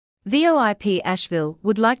VOIP Asheville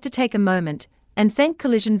would like to take a moment and thank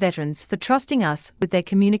Collision veterans for trusting us with their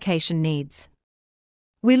communication needs.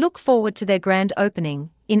 We look forward to their grand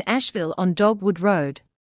opening in Asheville on Dogwood Road.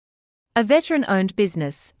 A veteran-owned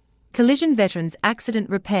business, Collision Veterans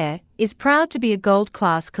Accident Repair is proud to be a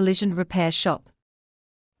gold-class collision repair shop.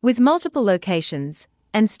 With multiple locations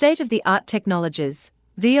and state-of-the-art technologies,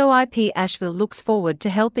 VOIP Asheville looks forward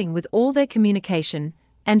to helping with all their communication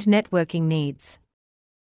and networking needs.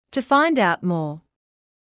 To find out more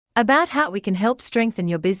about how we can help strengthen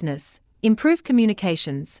your business, improve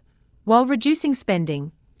communications, while reducing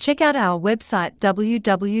spending, check out our website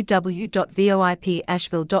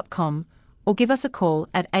www.voipasheville.com or give us a call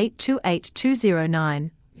at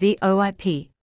 828-209-VOIP.